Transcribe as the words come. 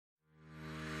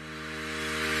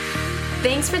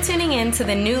Thanks for tuning in to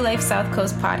the New Life South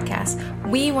Coast podcast.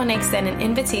 We want to extend an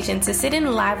invitation to sit in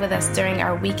live with us during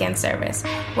our weekend service.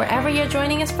 Wherever you're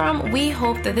joining us from, we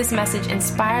hope that this message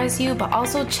inspires you, but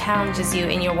also challenges you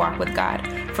in your walk with God.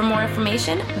 For more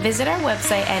information, visit our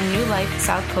website at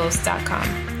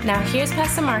newlifesouthcoast.com. Now here's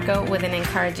Pastor Marco with an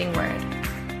encouraging word.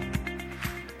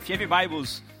 If you have your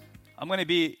Bibles, I'm going to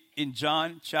be in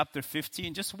John chapter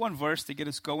 15, just one verse to get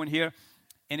us going here.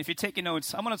 And if you're taking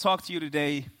notes, I'm going to talk to you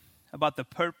today about the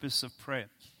purpose of prayer.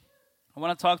 I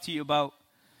want to talk to you about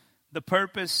the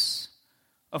purpose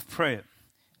of prayer.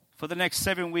 For the next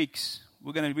 7 weeks,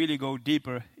 we're going to really go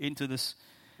deeper into this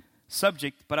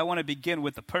subject, but I want to begin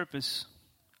with the purpose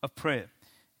of prayer.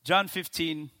 John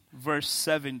 15, verse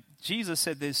 7, Jesus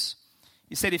said this.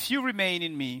 He said, "If you remain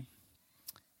in me,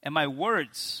 and my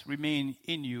words remain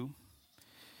in you,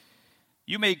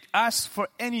 you may ask for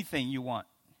anything you want,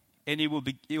 and it will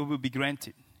be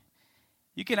granted."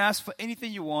 You can ask for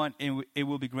anything you want, and it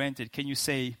will be granted. Can you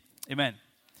say amen?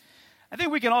 I think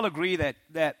we can all agree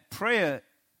that prayer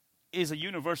is a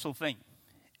universal thing.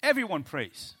 Everyone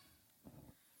prays.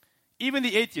 Even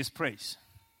the atheist prays.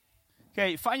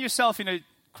 Okay, find yourself in a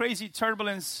crazy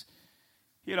turbulence,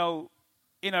 in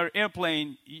an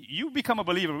airplane, you become a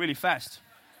believer really fast.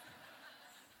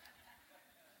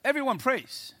 Everyone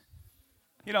prays.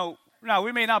 Now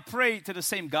we may not pray to the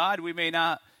same God. We may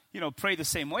not pray the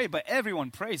same way, but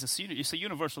everyone prays. It's a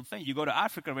universal thing. You go to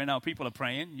Africa right now, people are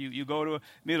praying. You go to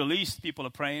Middle East, people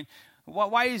are praying.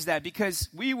 Why is that? Because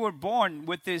we were born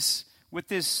with this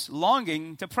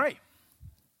longing to pray.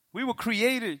 We were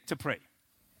created to pray,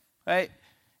 right?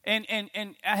 And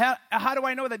how do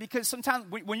I know that? Because sometimes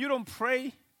when you don't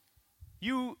pray,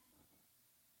 you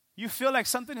feel like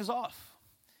something is off.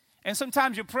 And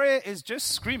sometimes your prayer is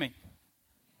just screaming.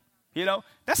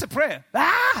 That's a prayer.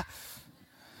 Ah!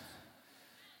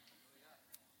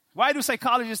 Why do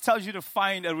psychologists tell you to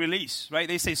find a release, right?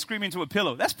 They say scream into a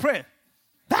pillow. That's prayer.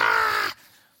 Ah!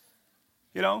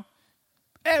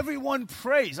 Everyone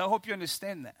prays. I hope you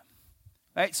understand that.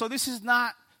 Right? So this is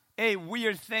not a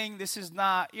weird thing. This is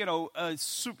not,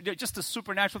 just a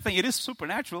supernatural thing. It is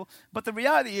supernatural, but the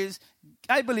reality is,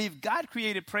 I believe God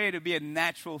created prayer to be a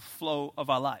natural flow of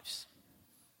our lives.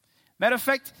 Matter of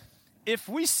fact, if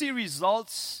we see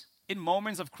results in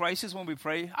moments of crisis when we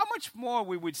pray, how much more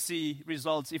we would see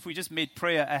results if we just made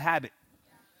prayer a habit?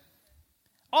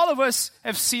 All of us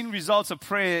have seen results of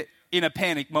prayer in a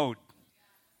panic mode.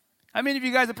 How many of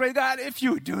you guys have prayed, God, if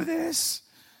you do this,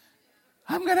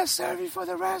 I'm going to serve you for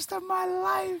the rest of my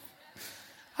life.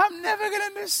 I'm never going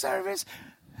to miss service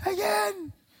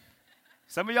again.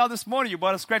 Some of y'all this morning, you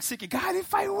bought a scratch ticket. God,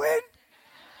 if I win,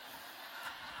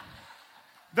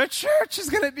 the church is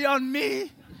going to be on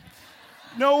me.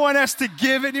 No one has to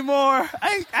give anymore.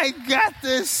 I got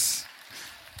this.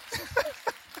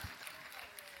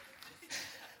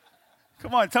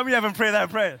 Come on, tell me you haven't prayed that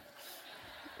prayer.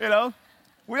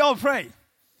 We all pray.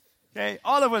 Okay,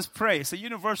 all of us pray. It's a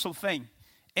universal thing,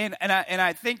 and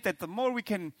I think that the more we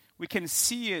can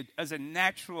see it as a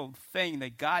natural thing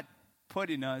that God put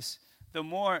in us, the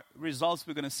more results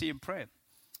we're going to see in prayer.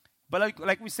 But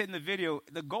like we said in the video,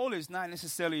 the goal is not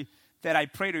necessarily that I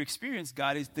pray to experience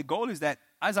God. The goal is that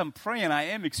as I'm praying, I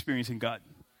am experiencing God.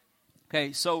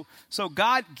 Okay, so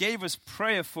God gave us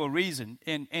prayer for a reason,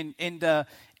 and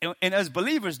as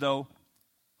believers, though,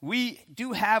 we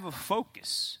do have a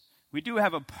focus. We do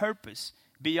have a purpose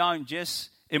beyond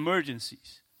just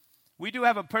emergencies. We do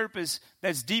have a purpose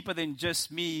that's deeper than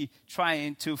just me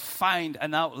trying to find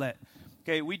an outlet.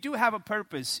 Okay, we do have a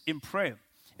purpose in prayer,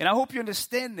 and I hope you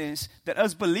understand this. That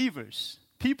as believers,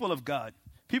 people of God,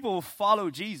 people who follow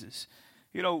Jesus,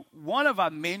 one of our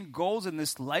main goals in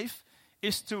this life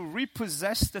is to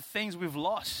repossess the things we've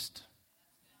lost.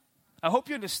 I hope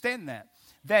you understand that.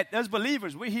 That as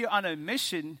believers, we're here on a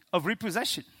mission of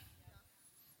repossession.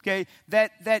 Okay,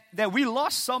 that we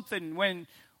lost something when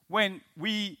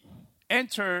we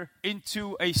enter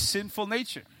into a sinful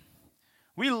nature.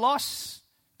 We lost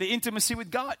the intimacy with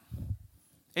God.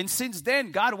 And since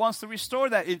then, God wants to restore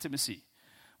that intimacy.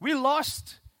 We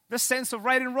lost the sense of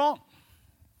right and wrong.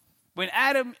 When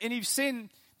Adam and Eve sinned,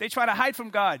 they try to hide from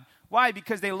God. Why?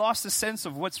 Because they lost the sense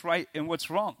of what's right and what's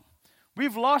wrong.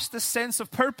 We've lost the sense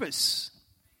of purpose.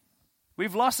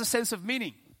 We've lost the sense of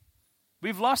meaning.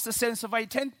 We've lost the sense of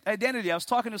identity. I was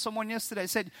talking to someone yesterday. I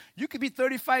said, you could be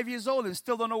 35 years old and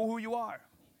still don't know who you are.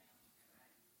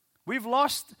 We've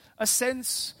lost a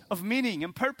sense of meaning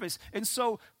and purpose. And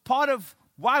so part of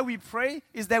why we pray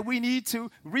is that we need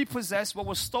to repossess what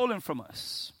was stolen from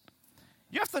us.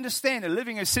 You have to understand that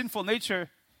living a sinful nature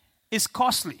is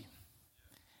costly.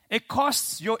 It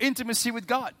costs your intimacy with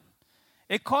God.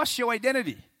 It costs your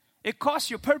identity. It costs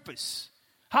your purpose.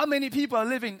 How many people are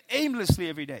living aimlessly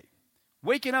every day?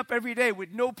 Waking up every day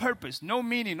with no purpose, no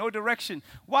meaning, no direction.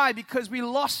 Why? Because we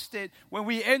lost it when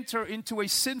we enter into a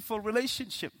sinful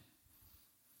relationship.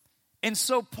 And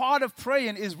so part of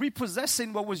praying is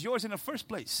repossessing what was yours in the first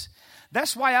place.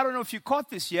 That's why, I don't know if you caught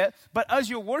this yet, but as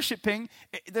you're worshiping,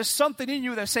 there's something in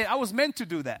you that says, I was meant to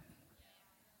do that.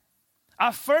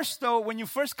 At first, though, when you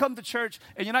first come to church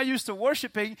and you're not used to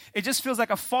worshiping, it just feels like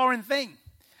a foreign thing.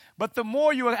 But the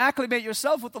more you acclimate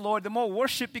yourself with the Lord, the more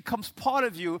worship becomes part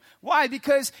of you. Why?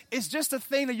 Because it's just a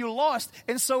thing that you lost.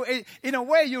 And so in a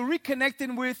way, you're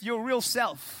reconnecting with your real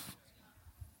self.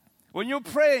 When you're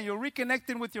praying, you're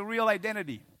reconnecting with your real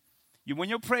identity. When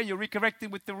you're praying, you're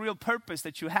reconnecting with the real purpose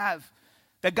that you have,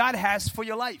 that God has for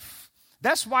your life.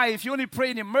 That's why if you only pray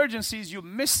in emergencies, you're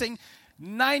missing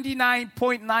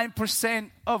 99.9%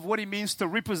 of what it means to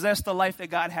repossess the life that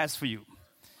God has for you.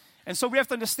 And so we have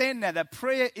to understand that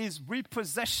prayer is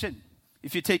repossession.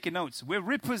 If you're taking notes, we're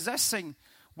repossessing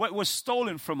what was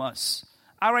stolen from us.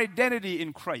 Our identity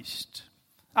in Christ,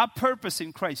 our purpose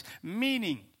in Christ,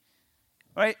 meaning,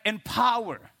 right, and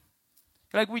power.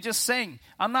 Like we just sang,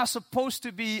 I'm not supposed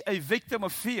to be a victim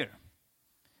of fear.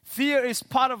 Fear is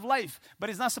part of life, but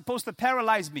it's not supposed to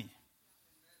paralyze me.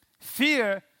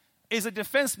 Fear is a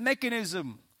defense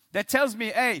mechanism that tells me,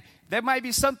 hey, there might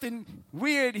be something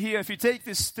weird here if you take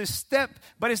this step,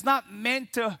 but it's not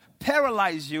meant to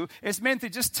paralyze you. It's meant to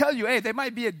just tell you, hey, there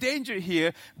might be a danger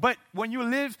here. But when you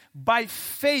live by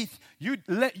faith, you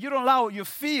don't allow your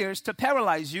fears to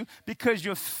paralyze you, because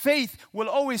your faith will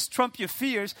always trump your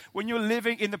fears when you're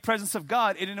living in the presence of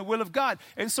God and in the will of God.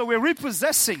 And so we're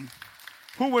repossessing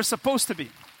who we're supposed to be.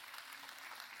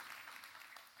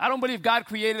 I don't believe God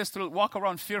created us to walk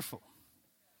around fearful.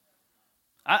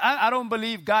 I don't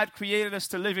believe God created us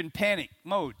to live in panic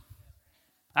mode.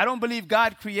 I don't believe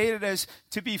God created us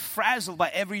to be frazzled by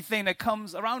everything that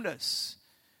comes around us.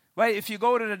 Right? If you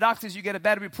go to the doctors, you get a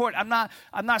bad report. I'm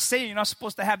not saying you're not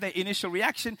supposed to have that initial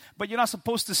reaction, but you're not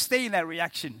supposed to stay in that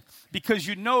reaction, because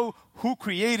you know who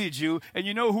created you and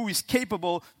you know who is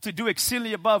capable to do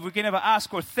exceedingly above we can ever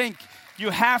ask or think. You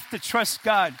have to trust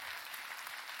God.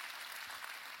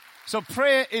 So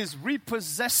prayer is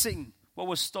repossessing what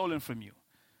was stolen from you.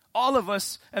 All of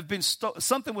us have been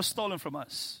something was stolen from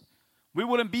us. We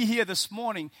wouldn't be here this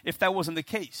morning if that wasn't the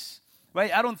case, right?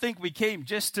 I don't think we came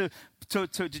just to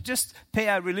just pay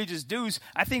our religious dues.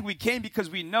 I think we came because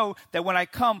we know that when I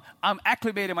come, I'm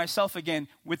acclimating myself again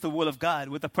with the will of God,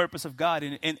 with the purpose of God,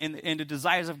 and the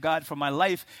desires of God for my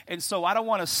life. And so I don't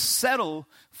want to settle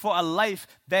for a life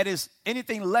that is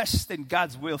anything less than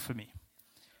God's will for me.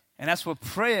 And that's what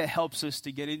prayer helps us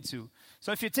to get into.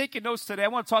 So if you're taking notes today, I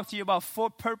want to talk to you about 4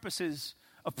 purposes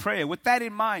of prayer. With that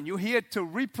in mind, you're here to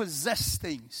repossess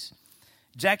things.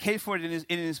 Jack Hayford,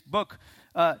 in his book,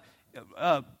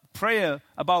 Prayer,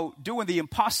 about doing the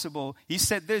impossible, he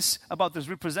said this about this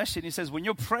repossession. He says, when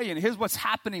you're praying, here's what's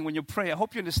happening when you pray. I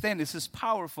hope you understand this is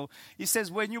powerful. He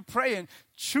says, when you're praying,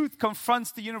 truth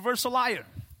confronts the universal liar.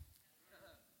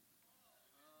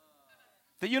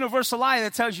 The universal liar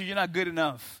that tells you you're not good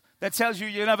enough. That tells you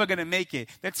you're never going to make it.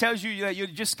 That tells you that you're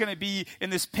just going to be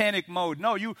in this panic mode.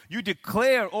 No, you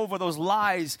declare over those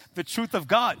lies the truth of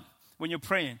God when you're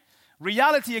praying.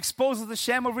 Reality exposes the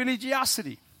sham of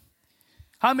religiosity.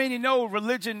 How many know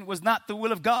religion was not the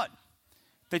will of God?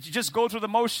 That you just go through the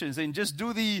motions and just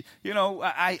do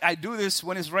I do this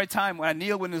when it's the right time. When I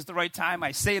kneel when it's the right time.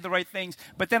 I say the right things.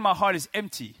 But then my heart is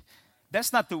empty.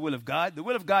 That's not the will of God. The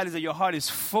will of God is that your heart is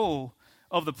full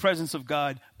of the presence of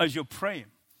God as you're praying.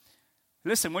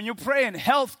 Listen, when you're praying,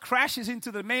 health crashes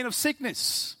into the domain of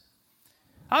sickness.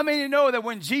 How many know that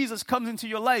when Jesus comes into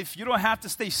your life, you don't have to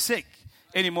stay sick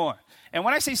anymore? And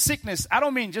when I say sickness, I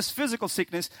don't mean just physical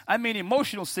sickness. I mean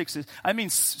emotional sickness. I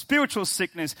mean spiritual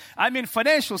sickness. I mean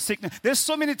financial sickness. There's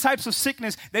so many types of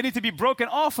sickness that need to be broken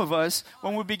off of us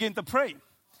when we begin to pray.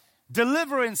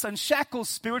 Deliverance unshackles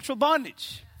spiritual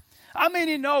bondage. How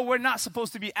many know we're not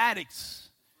supposed to be addicts?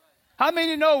 How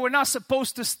many know we're not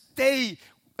supposed to stay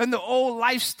in the old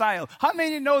lifestyle? How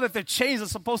many know that the chains are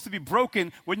supposed to be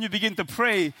broken when you begin to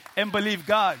pray and believe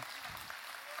God?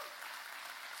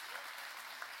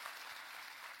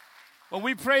 When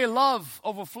we pray, love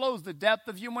overflows the depth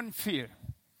of human fear.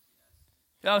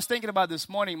 I was thinking about this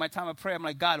morning, my time of prayer. I'm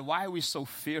like, God, why are we so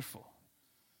fearful?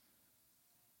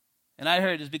 And I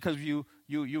heard it's because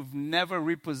you've never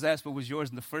repossessed what was yours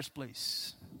in the first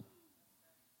place.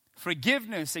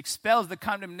 Forgiveness expels the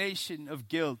condemnation of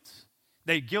guilt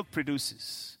that guilt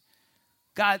produces.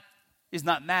 God is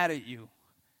not mad at you.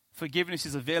 Forgiveness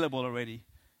is available already.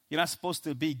 You're not supposed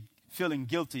to be feeling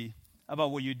guilty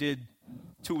about what you did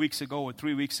 2 weeks ago or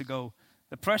 3 weeks ago.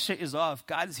 The pressure is off.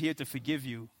 God is here to forgive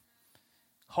you.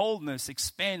 Wholeness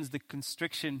expands the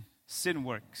constriction sin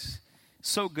works.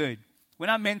 So good. We're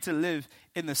not meant to live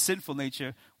in the sinful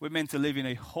nature. We're meant to live in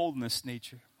a wholeness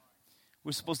nature.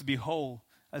 We're supposed to be whole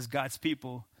as God's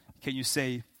people. Can you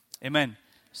say amen?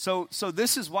 So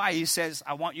this is why he says,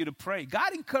 I want you to pray.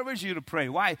 God encourages you to pray.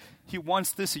 Why? He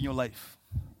wants this in your life.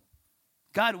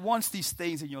 God wants these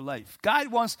things in your life.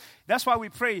 That's why we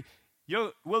pray,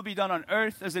 your will be done on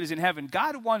earth as it is in heaven.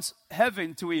 God wants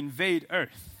heaven to invade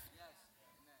earth.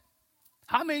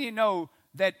 How many know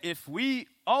that if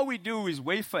all we do is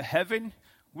wait for heaven,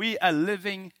 we are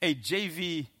living a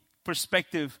JV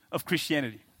perspective of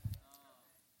Christianity?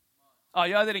 Oh,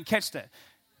 y'all didn't catch that.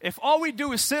 If all we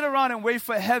do is sit around and wait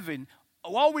for heaven,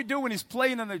 all we're doing is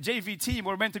playing on the JV team.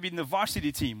 We're meant to be in the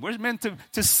varsity team. We're meant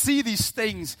to see these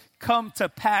things come to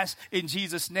pass in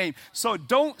Jesus' name. So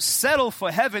don't settle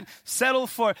for heaven. Settle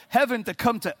for heaven to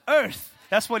come to earth.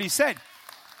 That's what he said.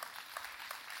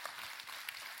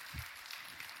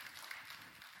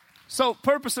 So,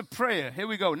 purpose of prayer. Here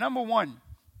we go. Number one,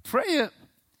 prayer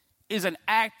is an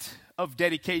act of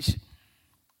dedication.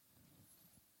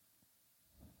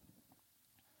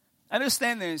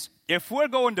 Understand this. If we're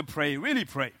going to pray, really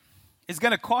pray, it's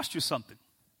going to cost you something.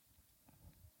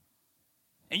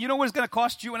 And you know what it's going to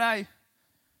cost you and I?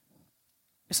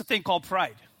 It's a thing called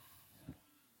pride.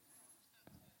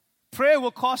 Prayer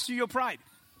will cost you your pride.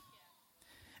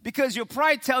 Because your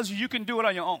pride tells you can do it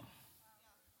on your own.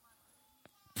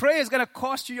 Prayer is going to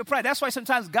cost you your pride. That's why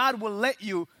sometimes God will let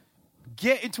you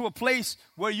get into a place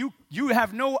where you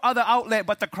have no other outlet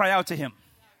but to cry out to him.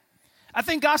 I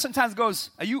think God sometimes goes,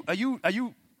 are you ready?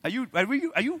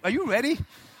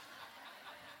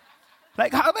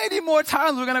 Like, how many more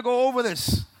times we're going to go over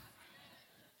this?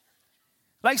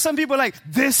 Like some people are like,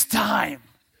 this time.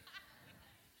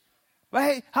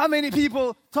 Right? How many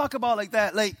people talk about like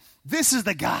that? Like, this is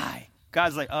the guy.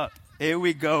 God's like, oh, here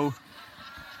we go.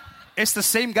 It's the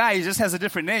same guy, he just has a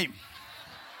different name.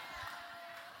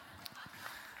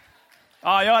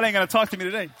 Oh, y'all ain't going to talk to me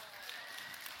today.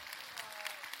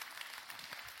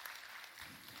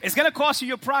 It's going to cost you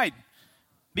your pride.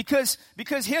 Because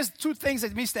here's two things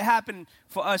that needs to happen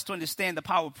for us to understand the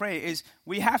power of prayer is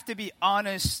we have to be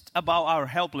honest about our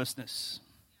helplessness.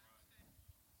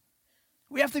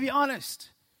 We have to be honest.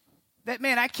 That,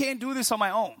 man, I can't do this on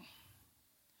my own.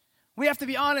 We have to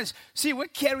be honest. See, we're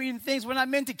carrying things we're not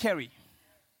meant to carry.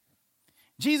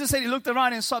 Jesus said he looked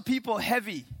around and saw people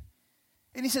heavy.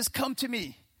 And he says, come to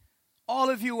me. All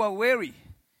of you are weary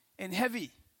and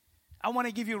heavy. I want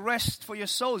to give you rest for your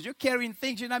souls. You're carrying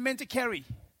things you're not meant to carry.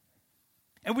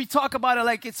 And we talk about it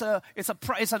like it's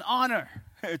an honor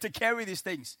to carry these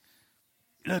things.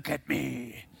 Look at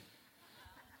me.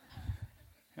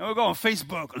 And we'll go on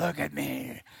Facebook. Look at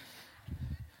me.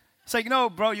 It's like, no,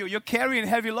 bro, you're carrying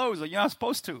heavy loads. Like you're not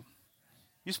supposed to.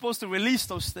 You're supposed to release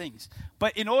those things.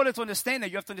 But in order to understand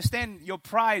that, you have to understand your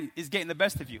pride is getting the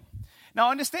best of you. Now,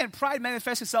 understand, pride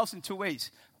manifests itself in two ways.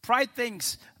 Pride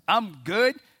thinks, I'm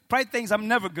good. Pride thinks, I'm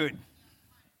never good.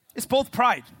 It's both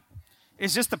pride.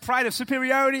 It's just the pride of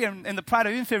superiority and the pride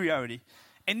of inferiority.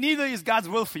 And neither is God's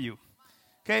will for you.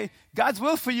 Okay? God's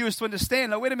will for you is to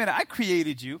understand, like, wait a minute, I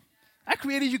created you. I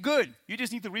created you good. You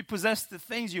just need to repossess the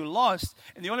things you lost.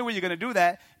 And the only way you're going to do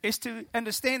that is to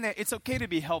understand that it's okay to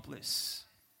be helpless.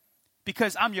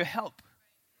 Because I'm your help.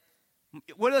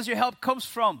 Where does your help come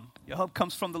from? Your help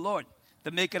comes from the Lord, the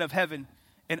maker of heaven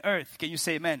and earth. Can you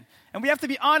say amen? And we have to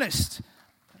be honest.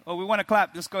 Oh, we want to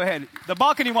clap. Let's go ahead. The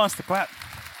balcony wants to clap.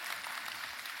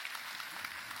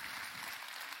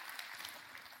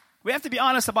 We have to be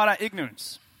honest about our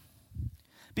ignorance.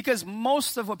 Because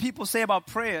most of what people say about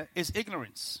prayer is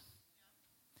ignorance.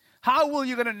 How will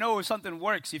you going to know if something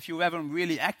works if you haven't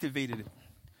really activated it?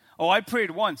 Oh, I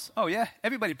prayed once. Oh, yeah,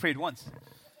 everybody prayed once.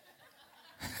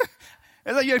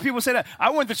 It's like you hear people say that.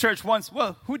 I went to church once.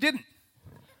 Well, who didn't?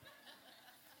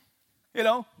 You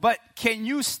know, but can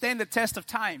you stand the test of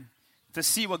time to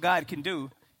see what God can do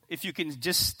if you can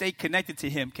just stay connected to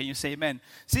him? Can you say amen?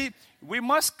 See, we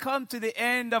must come to the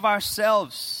end of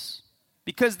ourselves.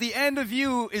 Because the end of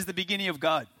you is the beginning of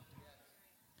God.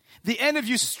 The end of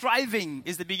you striving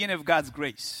is the beginning of God's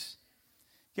grace.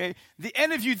 Okay? The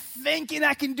end of you thinking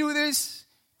I can do this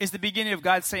is the beginning of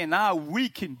God saying, now we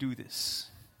can do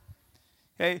this.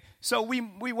 Okay? So we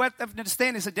have to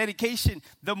understand it's a dedication.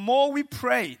 The more we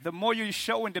pray, the more you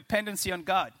show dependency on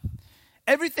God.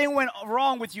 Everything went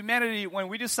wrong with humanity when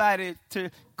we decided to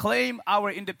claim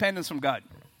our independence from God.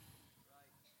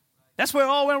 That's where it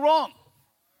all went wrong.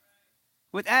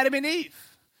 With Adam and Eve.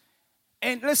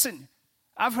 And listen,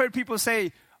 I've heard people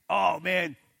say, oh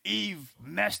man, Eve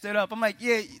messed it up. I'm like,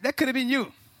 yeah, that could have been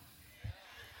you.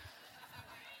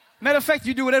 Matter of fact,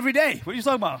 you do it every day. What are you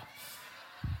talking about?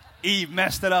 Eve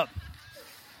messed it up.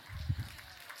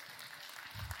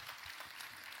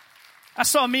 I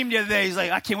saw a meme the other day. He's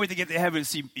like, I can't wait to get to heaven and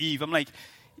see Eve. I'm like,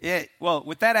 yeah, well,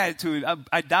 with that attitude,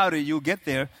 I doubt it you'll get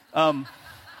there.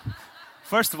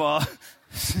 First of all,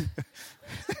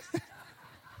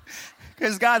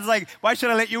 because God's like, why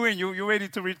should I let you in? You're ready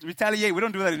to retaliate. We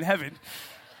don't do that in heaven.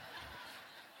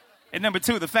 And number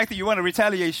two, the fact that you want to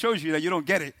retaliate shows you that you don't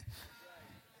get it.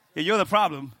 Yeah, you're the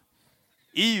problem.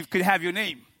 Eve could have your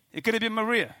name. It could have been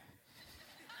Maria.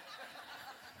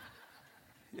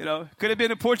 You know, could have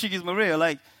been a Portuguese Maria,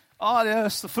 like, oh,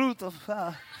 there's the fruit of...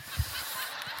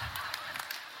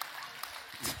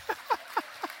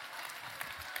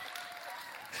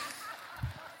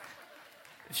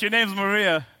 If your name's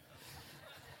Maria,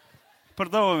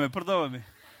 perdoa-me.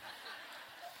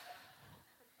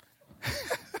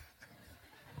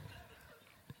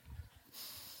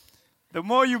 The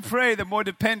more you pray, the more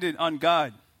dependent on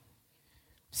God.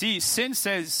 See, sin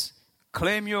says,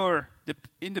 claim your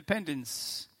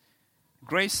independence.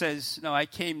 Grace says, no, I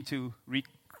came to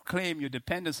reclaim your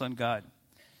dependence on God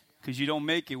because you don't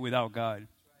make it without God.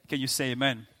 Can you say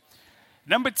amen?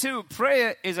 Number two,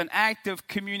 prayer is an act of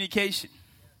communication.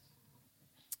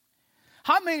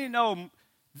 How many know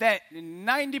that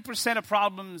 90% of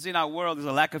problems in our world is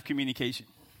a lack of communication?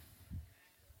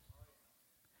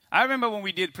 I remember when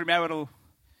we did premarital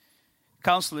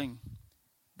counseling,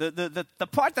 the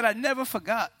part that I never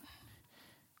forgot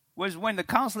was when the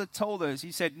counselor told us,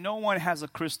 he said, no one has a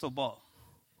crystal ball.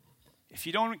 If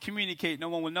you don't communicate, no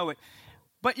one will know it.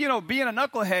 But, you know, being a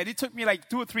knucklehead, it took me like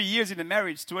 2 or 3 years in the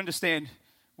marriage to understand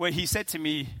what he said to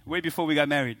me way before we got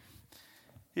married.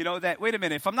 You know, that, wait a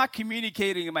minute, if I'm not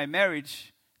communicating in my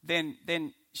marriage, then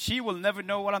she will never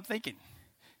know what I'm thinking.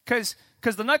 Because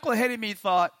the knucklehead in me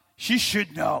thought, she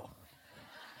should know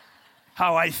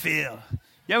how I feel.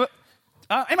 Yeah,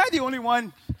 am I the only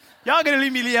one? Y'all gonna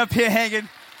leave me up here hanging?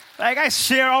 Like, I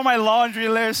share all my laundry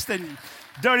list and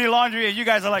dirty laundry, and you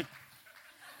guys are like,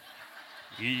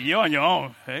 you're on your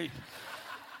own, hey.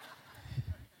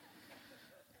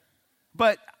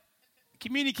 But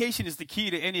communication is the key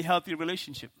to any healthy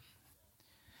relationship.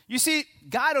 You see,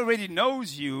 God already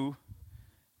knows you,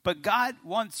 but God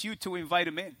wants you to invite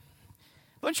him in.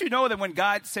 Don't you know that when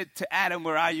God said to Adam,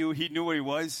 where are you? He knew where he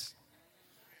was.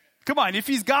 Come on, if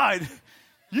he's God,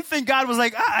 you think God was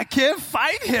like, I can't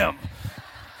find him.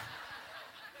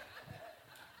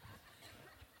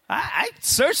 I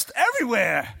searched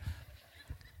everywhere.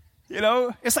 You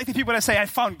know, it's like the people that say, I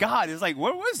found God. It's like,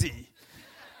 where was he?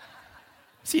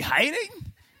 Is he hiding?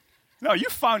 No, you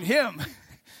found him.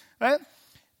 Right?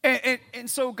 And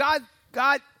so God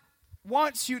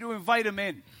wants you to invite him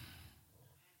in.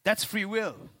 That's free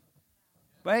will.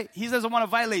 Right? He doesn't want to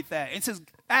violate that. It says,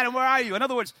 Adam, where are you? In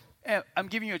other words, I'm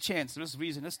giving you a chance. Let's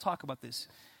reason. Let's talk about this.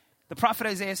 The prophet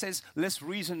Isaiah says, let's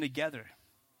reason together.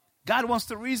 God wants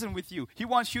to reason with you. He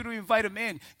wants you to invite him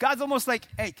in. God's almost like,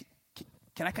 hey,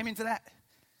 can I come into that?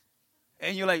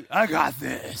 And you're like, I got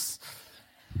this.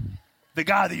 The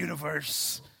God of the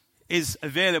universe is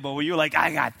available. Where you're like,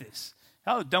 I got this.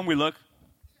 How dumb we look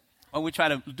when we try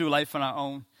to do life on our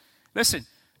own. Listen,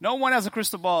 no one has a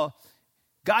crystal ball.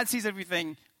 God sees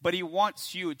everything, but he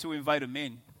wants you to invite him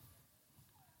in.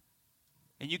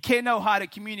 And you can't know how to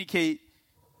communicate.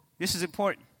 This is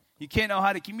important. You can't know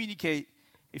how to communicate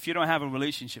if you don't have a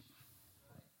relationship.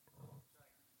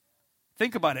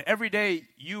 Think about it. Every day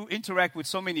you interact with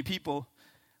so many people,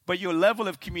 but your level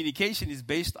of communication is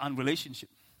based on relationship.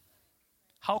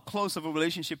 How close of a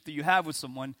relationship do you have with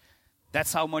someone?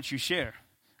 That's how much you share.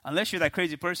 Unless you're that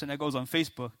crazy person that goes on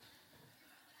Facebook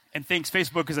and thinks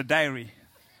Facebook is a diary.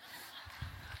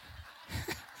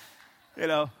 You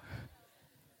know.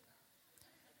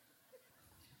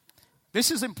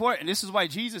 This is important. This is why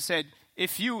Jesus said,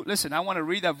 listen, I want to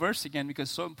read that verse again because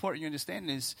it's so important you understand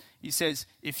this. He says,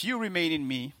 if you remain in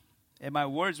me and my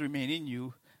words remain in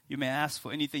you, you may ask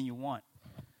for anything you want.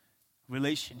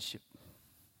 Relationship.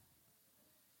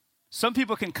 Some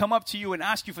people can come up to you and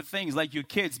ask you for things like your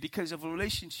kids because of a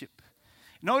relationship.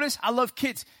 Notice, I love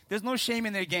kids. There's no shame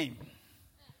in their game.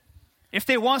 If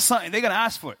they want something, they're going to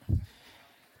ask for it.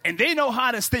 And they know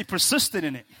how to stay persistent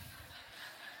in it.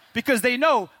 Because they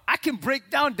know, I can break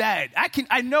down dad.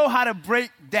 I know how to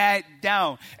break dad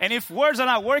down. And if words are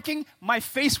not working, my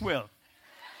face will.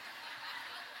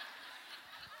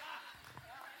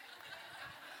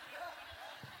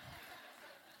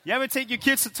 You ever take your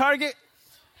kids to Target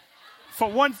for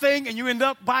one thing and you end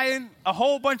up buying a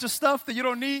whole bunch of stuff that you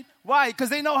don't need? Why? Because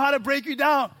they know how to break you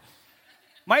down.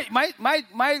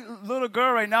 My little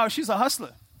girl right now, she's a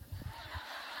hustler.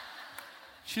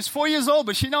 She's 4 years old,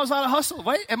 but she knows how to hustle,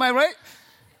 right? Am I right?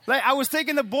 Like, I was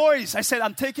taking the boys. I said,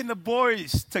 I'm taking the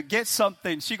boys to get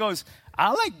something. She goes,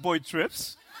 I like boy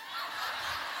trips.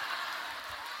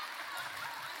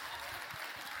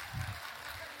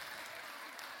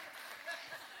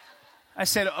 I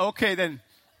said, okay, then.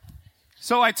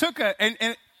 So I took her, and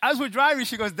as we're driving,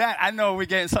 she goes, Dad, I know we're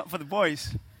getting something for the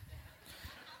boys.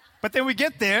 But then we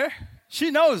get there,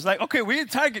 she knows, like, okay, we're in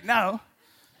Target now.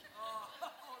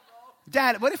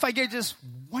 Dad, what if I get just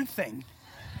one thing?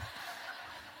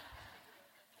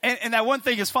 And that one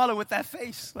thing is followed with that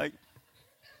face, like.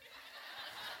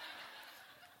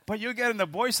 But you're getting the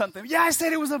boys something. Yeah, I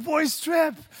said it was a boys'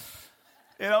 trip.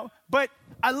 You know? But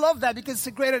I love that because it's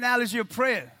a great analogy of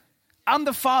prayer. I'm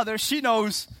the father. She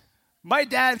knows my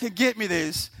dad can get me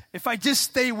this. If I just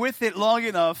stay with it long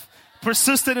enough,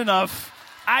 persistent enough,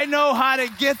 I know how to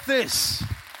get this.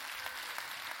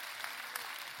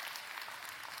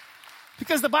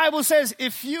 Because the Bible says,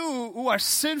 if you who are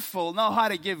sinful know how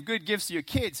to give good gifts to your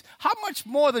kids, how much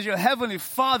more does your heavenly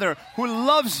Father who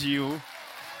loves you,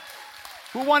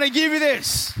 who want to give you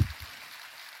this?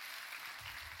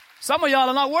 Some of y'all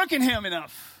are not working him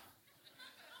enough.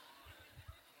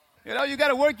 You know, you got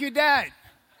to work your dad.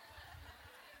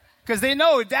 Because they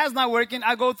know if dad's not working,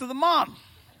 I go to the mom.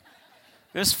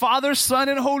 There's Father, Son,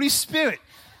 and Holy Spirit.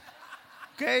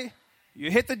 Okay?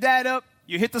 You hit the dad up,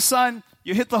 you hit the Son,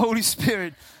 you hit the Holy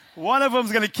Spirit. One of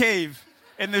them's going to cave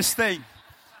in this thing.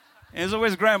 And there's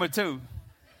always grandma too.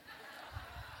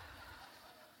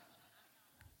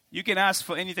 You can ask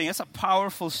for anything. That's a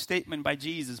powerful statement by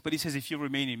Jesus. But he says, if you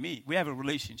remain in me, we have a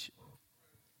relationship.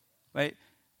 Right?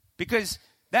 Because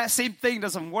that same thing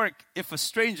doesn't work if a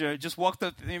stranger just walked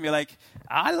up to me and be like,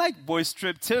 I like boys'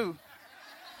 trip too.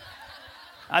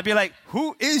 I'd be like,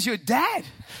 who is your dad?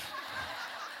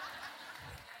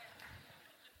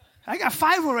 I got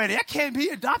 5 already. I can't be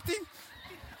adopting.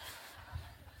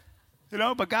 You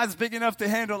know, but God's big enough to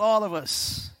handle all of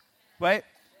us. Right?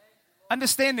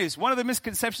 Understand this. One of the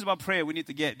misconceptions about prayer we need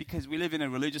to get, because we live in a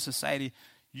religious society,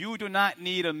 you do not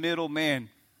need a middleman.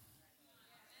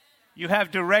 You have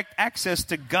direct access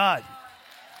to God.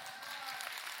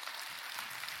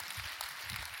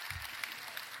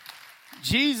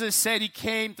 Jesus said he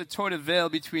came to tear the veil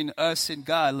between us and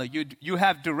God. Like you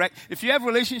have direct, if you have a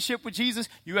relationship with Jesus,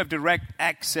 you have direct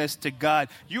access to God.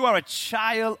 You are a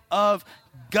child of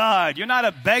God. You're not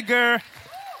a beggar.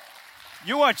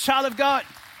 You are a child of God.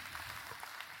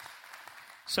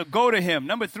 So go to him.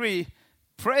 Number 3,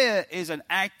 prayer is an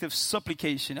act of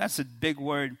supplication. That's a big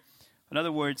word. In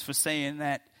other words, for saying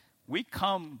that we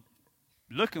come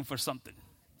looking for something,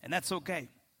 and that's okay.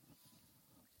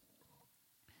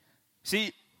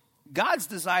 See, God's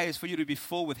desire is for you to be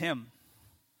full with him.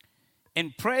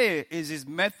 And prayer is his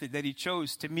method that he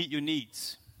chose to meet your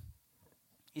needs.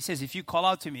 He says, if you call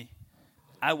out to me,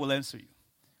 I will answer you.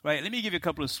 Right? Let me give you a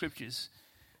couple of scriptures.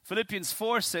 Philippians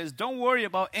 4 says, don't worry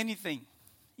about anything.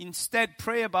 Instead,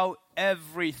 pray about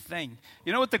everything.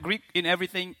 You know what the Greek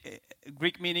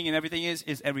meaning in everything is?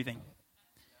 Is everything.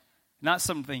 Not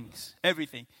some things.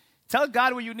 Everything. Tell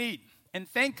God what you need and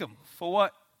thank him for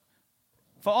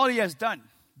all he has done.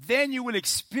 Then you will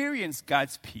experience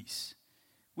God's peace,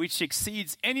 which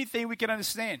exceeds anything we can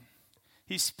understand.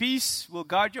 His peace will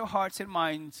guard your hearts and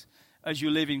minds as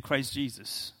you live in Christ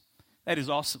Jesus. That is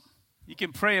awesome. You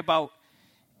can pray about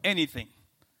anything.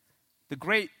 The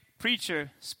great preacher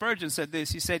Spurgeon said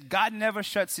this. He said, God never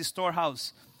shuts his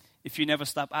storehouse if you never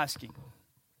stop asking.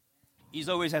 He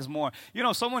always has more. You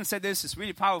know, someone said this. It's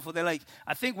really powerful. They're like,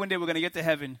 I think one day we're going to get to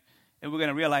heaven and we're going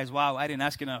to realize, wow, I didn't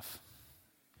ask enough.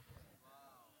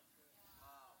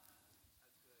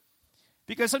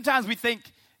 Because sometimes we think,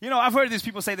 you know, I've heard these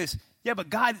people say this. Yeah, but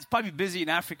God is probably busy in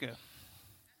Africa.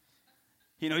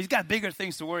 You know, he's got bigger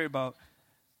things to worry about.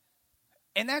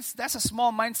 And that's a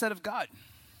small mindset of God.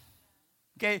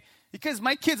 Okay? Because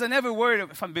my kids are never worried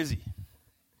if I'm busy.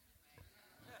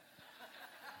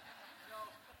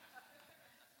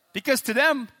 Because to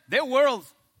them, their world,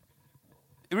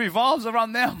 it revolves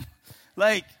around them.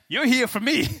 Like, you're here for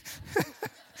me.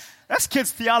 That's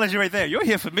kids' theology right there. You're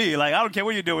here for me. Like, I don't care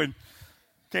what you're doing.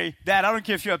 Okay, Dad, I don't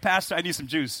care if you're a pastor. I need some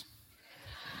juice.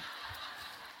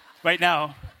 Right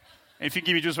now. And if you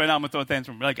give me juice right now, I'm going to throw a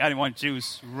tantrum. Like, I didn't want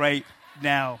juice right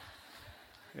now.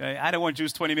 Okay? I don't want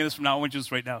juice 20 minutes from now. I want juice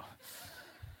right now.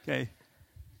 Okay.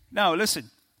 Now,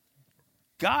 listen.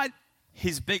 God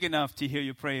is big enough to hear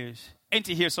your prayers and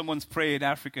to hear someone's prayer in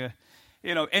Africa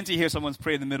and to hear someone's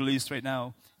pray in the Middle East right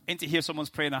now, and to hear someone's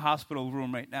pray in a hospital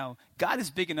room right now. God is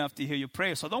big enough to hear your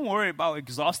prayer. So don't worry about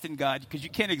exhausting God, because you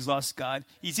can't exhaust God.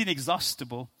 He's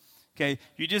inexhaustible. Okay,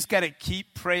 you just got to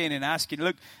keep praying and asking.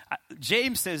 Look,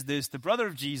 James says this, the brother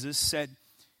of Jesus said,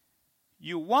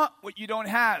 you want what you don't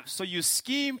have, so you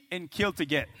scheme and kill to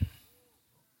get.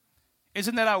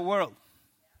 Isn't that our world?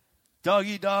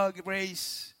 Dog-eat-dog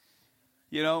race,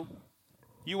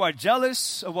 You are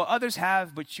jealous of what others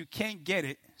have, but you can't get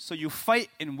it, so you fight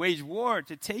and wage war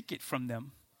to take it from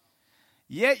them.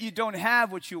 Yet you don't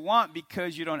have what you want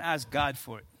because you don't ask God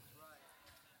for it.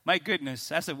 My goodness,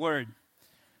 that's a word.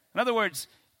 In other words,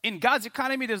 in God's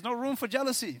economy, there's no room for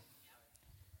jealousy.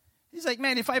 He's like,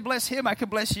 man, if I bless him, I can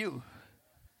bless you.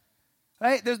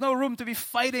 Right? There's no room to be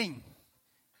fighting.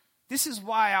 This is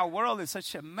why our world is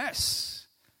such a mess.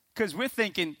 Because we're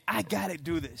thinking, I got to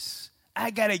do this. I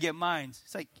got to get mine.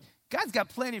 It's like, God's got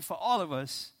plenty for all of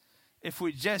us. If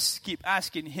we just keep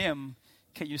asking him,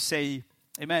 can you say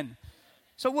amen?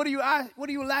 So what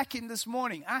are you lacking this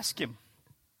morning? Ask him.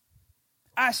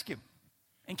 Ask him.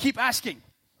 And keep asking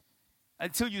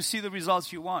until you see the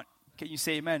results you want. Can you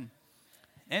say amen?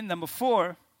 And number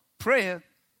 4, prayer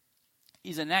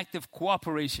is an act of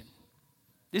cooperation.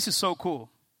 This is so cool.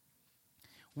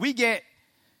 We get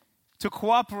to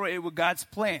cooperate with God's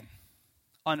plan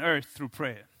on earth through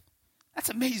prayer. That's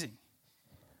amazing.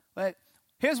 But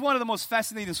here's one of the most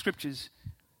fascinating scriptures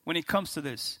when it comes to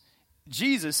this.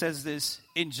 Jesus says this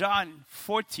in John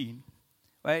 14,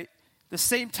 right? The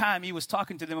same time he was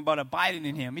talking to them about abiding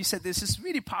in him. He said this is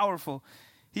really powerful.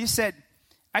 He said,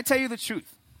 I tell you the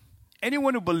truth.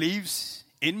 Anyone who believes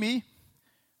in me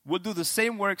will do the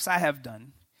same works I have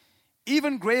done,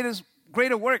 even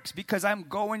greater works, because I'm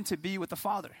going to be with the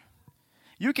Father.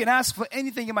 You can ask for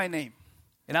anything in my name,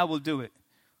 and I will do it,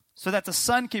 so that the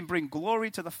Son can bring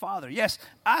glory to the Father. Yes,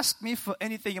 ask me for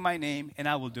anything in my name, and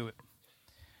I will do it.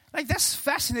 Like, that's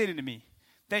fascinating to me,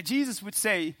 that Jesus would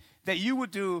say that you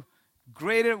would do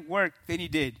greater work than he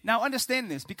did. Now, understand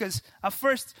this, because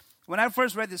when I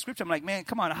first read the scripture, I'm like, man,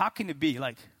 come on, how can it be?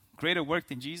 Like, greater work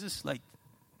than Jesus? Like,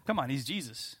 come on, he's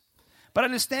Jesus. But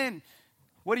understand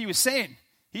what he was saying.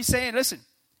 He's saying, listen,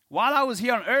 while I was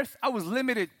here on earth, I was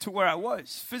limited to where I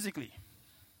was physically.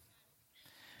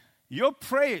 Your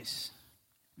prayers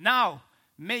now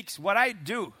makes what I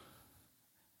do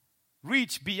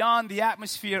reach beyond the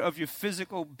atmosphere of your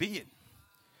physical being.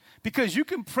 Because you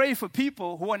can pray for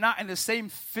people who are not in the same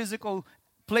physical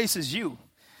place as you.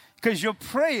 Because your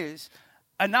prayers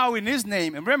are now in his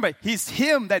name. And remember, he's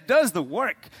him that does the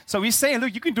work. So he's saying,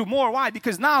 look, you can do more. Why?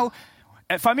 Because now,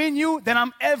 if I'm in you, then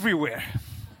I'm everywhere.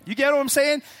 You get what I'm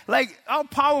saying? Like, how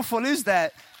powerful is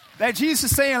that? That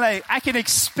Jesus is saying, like, I can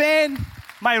expand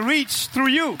my reach through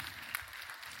you.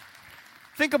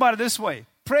 Think about it this way.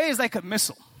 Prayer is like a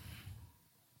missile.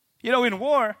 In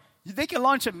war, they can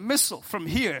launch a missile from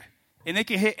here, and they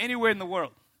can hit anywhere in the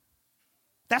world.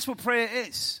 That's what prayer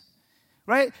is,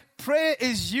 right? Prayer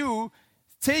is you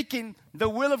taking the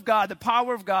will of God, the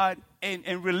power of God,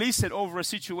 and release it over a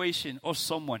situation or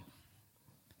someone.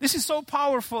 This is so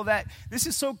powerful that this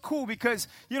is so cool because,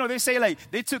 they say like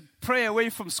they took prayer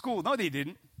away from school. No, they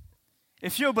didn't.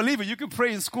 If you're a believer, you can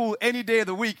pray in school any day of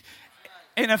the week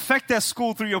and affect that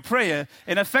school through your prayer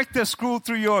and affect that school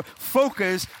through your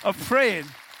focus of praying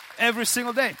every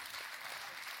single day.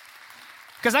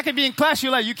 Because I can be in class,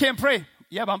 you're like, you can't pray.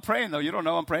 Yeah, but I'm praying though. You don't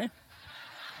know I'm praying.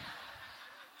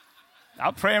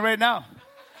 I'm praying right now.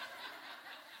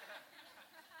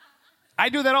 I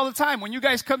do that all the time. When you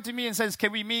guys come to me and says,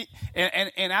 can we meet?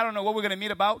 And I don't know what we're going to meet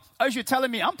about. As you're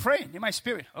telling me, I'm praying in my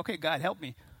spirit. Okay, God, help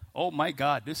me. Oh my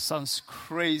God, this sounds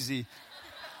crazy.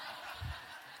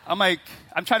 I'm like,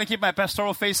 I'm trying to keep my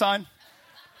pastoral face on.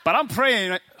 But I'm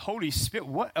praying, Holy Spirit,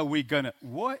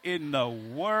 what in the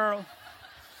world?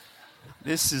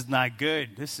 This is not good.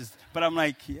 But I'm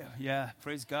like, yeah,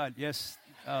 praise God, yes.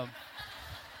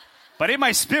 But in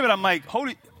my spirit, I'm like,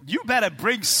 you better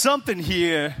bring something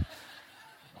here.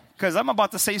 Because I'm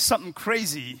about to say something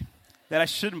crazy that I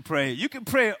shouldn't pray. You can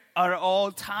pray at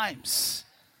all times.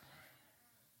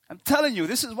 I'm telling you,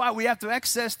 this is why we have to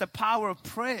access the power of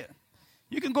prayer.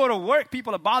 You can go to work,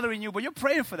 people are bothering you, but you're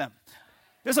praying for them.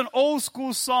 There's an old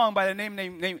school song by a man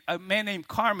named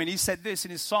Carmen. He said this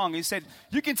in his song. He said,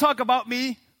 you can talk about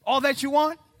me all that you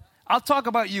want. I'll talk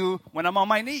about you when I'm on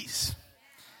my knees.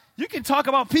 You can talk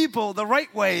about people the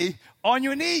right way on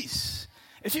your knees.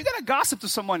 If you're going to gossip to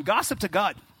someone, gossip to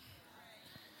God.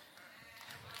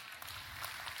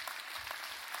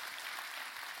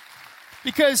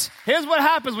 Because here's what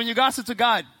happens when you gossip to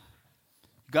God.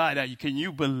 God, can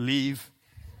you believe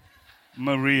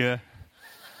Maria?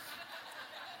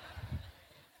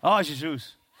 Oh,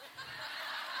 Jesus.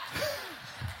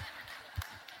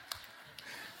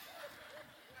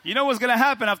 You know what's going to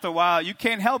happen after a while? You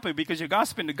can't help it because you're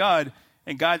gossiping to God,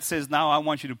 and God says, now I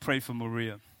want you to pray for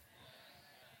Maria.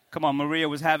 Come on, Maria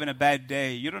was having a bad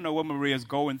day. You don't know what Maria's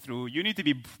going through. You need to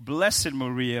be blessing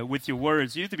Maria with your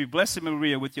words. You need to be blessing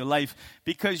Maria with your life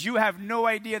because you have no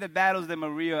idea the battles that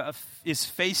Maria is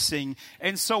facing.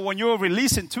 And so when you're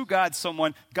releasing to God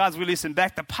someone, God's releasing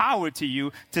back the power to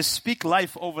you to speak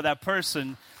life over that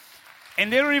person.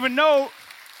 And they don't even know.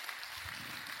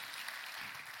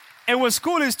 And what's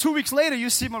cool is 2 weeks later, you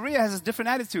see Maria has a different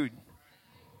attitude.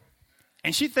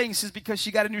 And she thinks it's because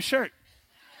she got a new shirt.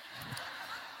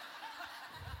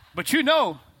 But you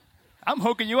know, I'm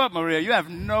hooking you up, Maria. You have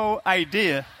no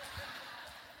idea.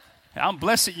 I'm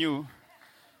blessing you.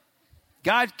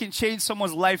 God can change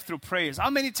someone's life through prayers. How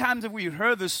many times have we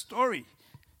heard this story?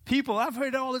 People, I've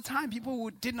heard it all the time. People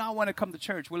who did not want to come to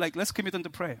church. We're like, let's commit them to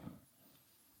prayer.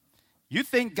 You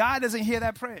think God doesn't hear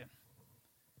that prayer?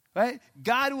 Right?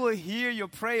 God will hear your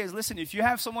prayers. Listen, if you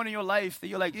have someone in your life that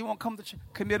you're like, you won't come to church,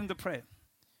 commit them to prayer.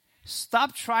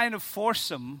 Stop trying to force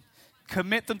them.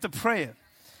 Commit them to prayer.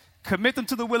 Commit them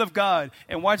to the will of God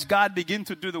and watch God begin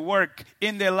to do the work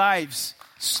in their lives,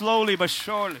 slowly but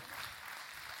surely.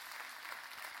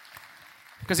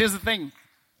 Because here's the thing.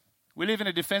 We live in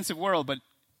a defensive world, but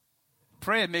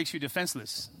prayer makes you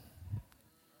defenseless.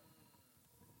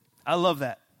 I love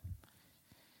that.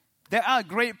 There are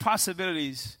great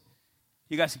possibilities.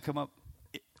 You guys can come up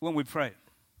when we pray.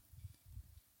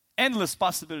 Endless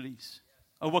possibilities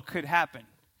of what could happen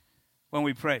when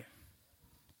we pray.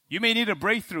 You may need a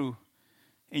breakthrough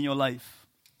in your life.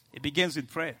 It begins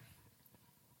with prayer.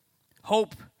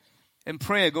 Hope and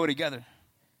prayer go together.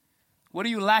 What are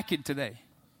you lacking today?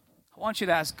 I want you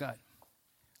to ask God.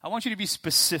 I want you to be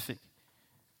specific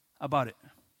about it.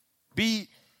 Be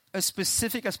as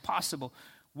specific as possible.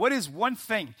 What is one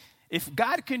thing? If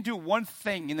God can do one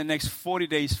thing in the next 40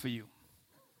 days for you,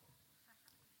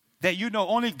 that you know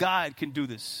only God can do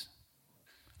this,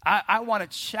 I want to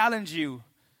challenge you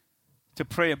to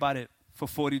pray about it for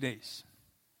 40 days.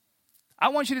 I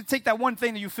want you to take that one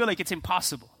thing that you feel like it's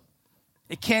impossible.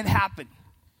 It can't happen.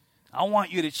 I want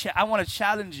to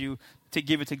challenge you to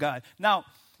give it to God. Now,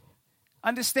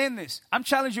 understand this. I'm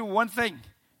challenging you with one thing.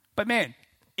 But man,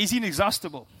 he's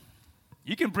inexhaustible.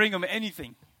 You can bring him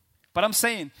anything. But I'm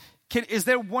saying, is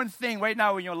there one thing right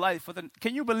now in your life?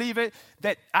 Can you believe it?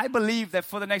 That I believe that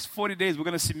for the next 40 days, we're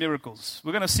going to see miracles.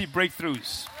 We're going to see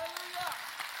breakthroughs.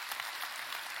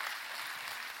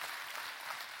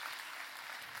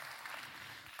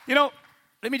 You know,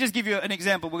 let me just give you an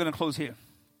example. We're going to close here.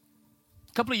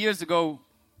 A couple of years ago,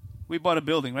 we bought a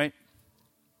building, right?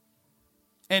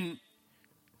 And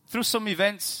through some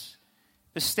events,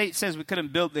 the state says we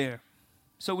couldn't build there.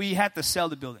 So we had to sell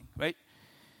the building, right?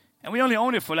 And we only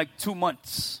owned it for like 2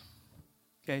 months.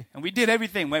 Okay? And we did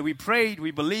everything, right? We prayed,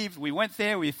 we believed, we went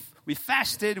there, we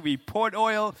fasted, we poured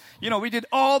oil. You know, we did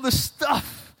all the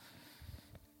stuff.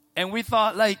 And we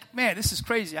thought like, man, this is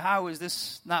crazy. How is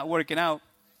this not working out?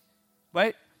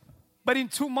 Right? But in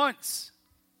 2 months,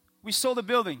 we sold the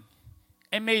building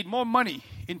and made more money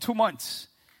in 2 months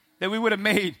than we would have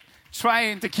made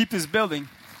trying to keep this building.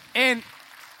 And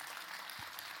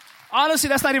honestly,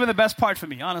 that's not even the best part for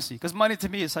me, honestly. Because money to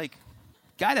me is like,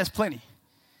 God has plenty.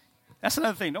 That's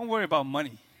another thing. Don't worry about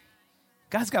money.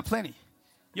 God's got plenty.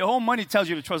 Your whole money tells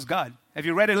you to trust God. Have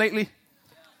you read it lately?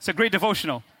 It's a great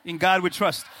devotional. In God we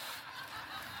trust.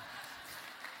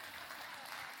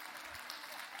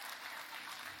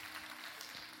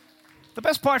 The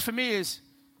best part for me is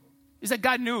that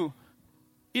God knew,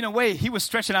 in a way, he was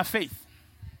stretching our faith.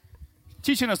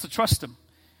 Teaching us to trust him.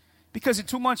 Because in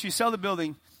 2 months, we sell the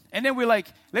building. And then we're like,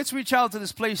 let's reach out to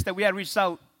this place that we had reached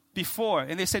out before.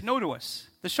 And they said no to us.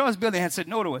 The Shaw's building had said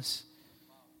no to us.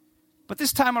 But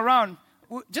this time around,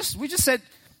 we just said,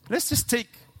 let's just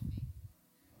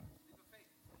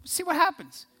see what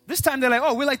happens. This time they're like,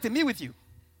 oh, we'd like to meet with you.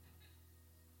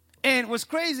 And what's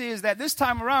crazy is that this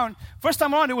time around, first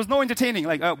time around, there was no entertaining.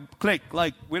 Like, oh, click,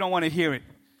 like, we don't want to hear it.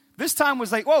 This time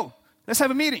was like, whoa, let's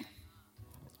have a meeting.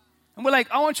 And we're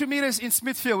like, I want you to meet us in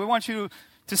Smithfield. We want you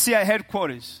to see our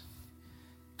headquarters.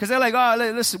 Because they're like, oh,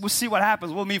 listen, we'll see what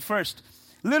happens. We'll meet first.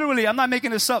 Literally, I'm not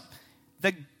making this up.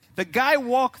 The guy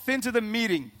walked into the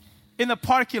meeting in the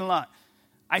parking lot.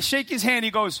 I shake his hand.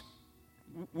 He goes,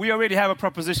 we already have a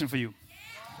proposition for you.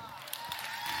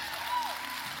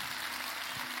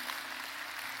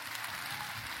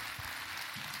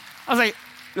 I was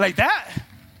like that?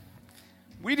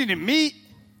 We didn't meet.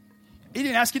 He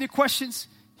didn't ask any questions.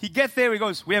 He gets there. He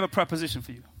goes, we have a proposition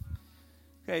for you.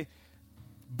 Okay.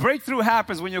 Breakthrough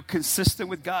happens when you're consistent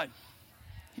with God.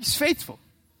 He's faithful.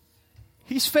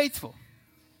 He's faithful.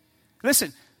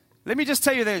 Listen, let me just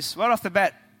tell you this right off the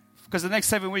bat, because the next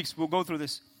 7 weeks we'll go through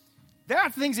this. There are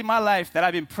things in my life that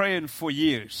I've been praying for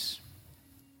years.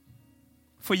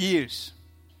 For years.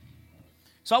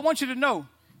 So I want you to know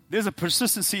there's a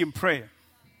persistency in prayer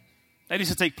that needs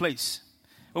to take place.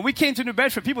 When we came to New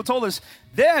Bedford, people told us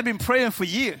they had been praying for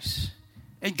years.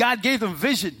 And God gave them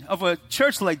vision of a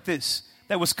church like this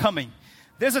that was coming.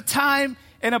 There's a time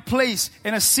and a place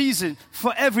and a season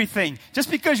for everything. Just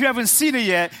because you haven't seen it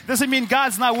yet doesn't mean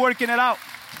God's not working it out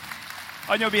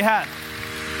on your behalf.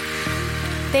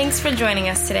 Thanks for joining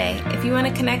us today. If you want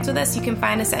to connect with us, you can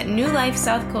find us at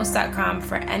newlifesouthcoast.com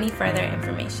for any further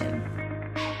information.